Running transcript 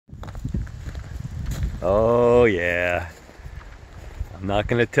Oh yeah. I'm not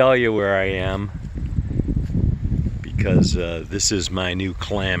going to tell you where I am because this is my new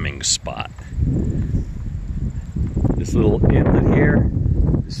clamming spot. This little inlet here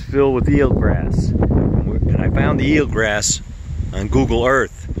is filled with eelgrass. And I found the eelgrass on Google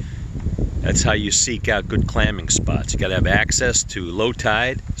Earth. That's how you seek out good clamming spots. You got to have access to low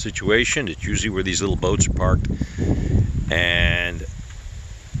tide situation. It's usually where these little boats are parked. And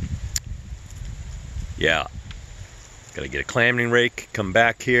yeah, got to get a clamming rake, come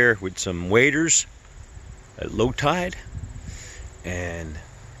back here with some waders at low tide, and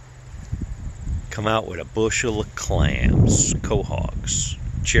come out with a bushel of clams, quahogs,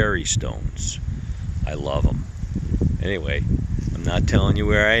 cherry stones. I love them. Anyway, I'm not telling you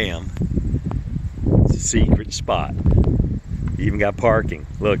where I am. It's a secret spot. Even got parking.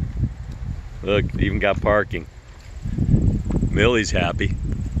 Look, even got parking. Millie's happy.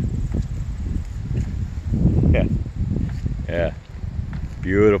 Yeah,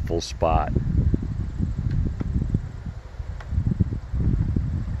 beautiful spot.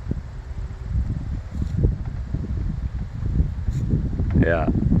 Yeah,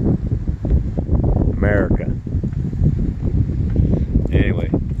 America. Anyway,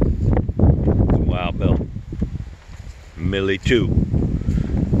 Wild Bill. Millie too.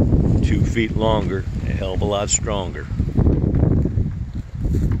 2 feet longer, a hell of a lot stronger.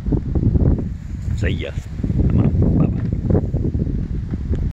 See ya.